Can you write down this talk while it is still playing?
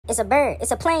It's a bird.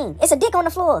 It's a plane. It's a dick on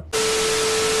the floor.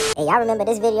 Hey, y'all remember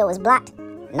this video was blocked?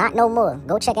 Not no more.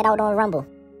 Go check it out on Rumble.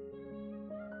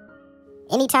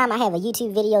 Anytime I have a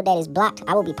YouTube video that is blocked,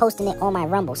 I will be posting it on my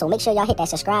Rumble. So make sure y'all hit that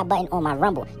subscribe button on my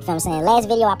Rumble. You feel what I'm saying? Last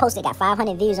video I posted got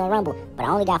 500 views on Rumble, but I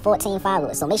only got 14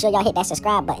 followers. So make sure y'all hit that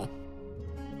subscribe button.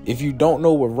 If you don't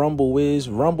know what Rumble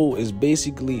is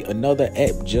basically another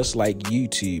app just like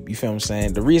YouTube. You feel what I'm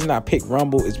saying? The reason I picked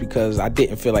Rumble is because I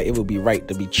didn't feel like it would be right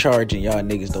to be charging y'all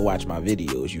niggas to watch my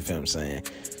videos. You feel what I'm saying?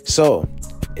 So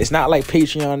it's not like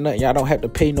Patreon or nothing. Y'all don't have to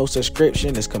pay no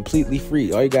subscription. It's completely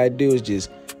free. All you gotta do is just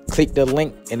click the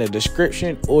link in the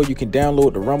description, or you can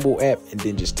download the Rumble app and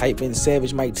then just type in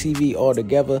Savage Mike TV all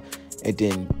together, and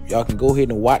then y'all can go ahead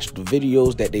and watch the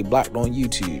videos that they blocked on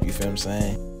YouTube. You feel what I'm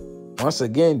saying? Once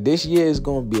again, this year is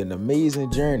going to be an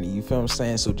amazing journey. You feel what I'm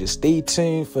saying? So just stay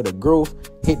tuned for the growth.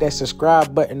 Hit that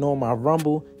subscribe button on my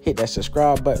Rumble. Hit that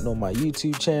subscribe button on my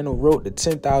YouTube channel. Road to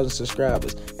 10,000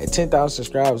 subscribers. At 10,000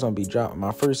 subscribers, I'm going to be dropping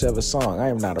my first ever song. I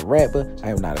am not a rapper. I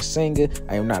am not a singer.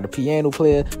 I am not a piano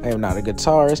player. I am not a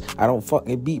guitarist. I don't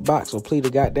fucking beatbox or play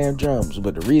the goddamn drums.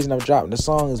 But the reason I'm dropping the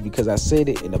song is because I said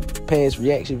it in a past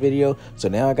reaction video. So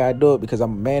now I got to do it because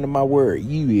I'm a man of my word.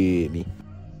 You hear me?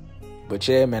 But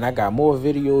yeah, man, I got more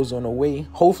videos on the way.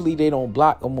 Hopefully they don't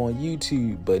block them on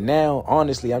YouTube. But now,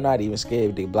 honestly, I'm not even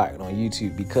scared if they block it on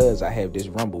YouTube because I have this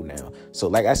Rumble now. So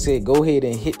like I said, go ahead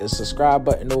and hit the subscribe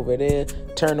button over there.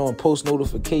 Turn on post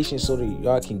notifications so that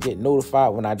y'all can get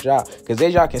notified when I drop. Because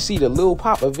as y'all can see, the Lil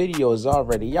Poppa video is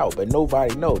already out, but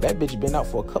nobody know. That bitch been out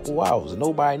for a couple hours.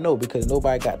 Nobody know because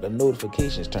nobody got the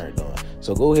notifications turned on.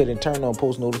 So go ahead and turn on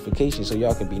post notifications so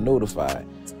y'all can be notified.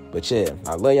 But yeah,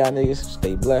 I love y'all niggas.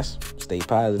 Stay blessed, stay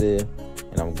positive,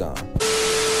 and I'm gone.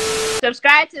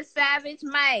 Subscribe to Savage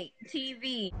Mike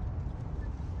TV.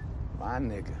 My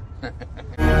nigga.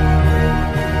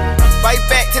 Right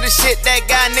back to the shit that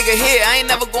guy nigga here. I ain't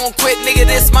never gonna quit, nigga.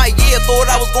 This my year.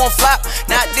 Thought I was gonna flop.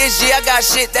 Not this year. I got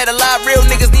shit that a lot real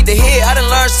niggas need to hear. I done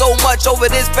learned so much over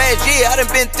this past year. I done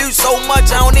been through so much.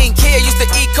 I don't even care. Used to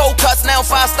eat cold cuts, now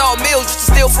 5-star meals. Used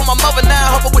to steal from my mother,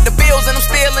 now help her with the bills. And I'm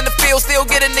still in the field, still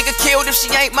get a nigga killed. If she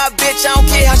ain't my bitch, I don't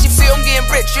care how she feel. I'm getting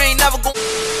rich. You ain't never gonna.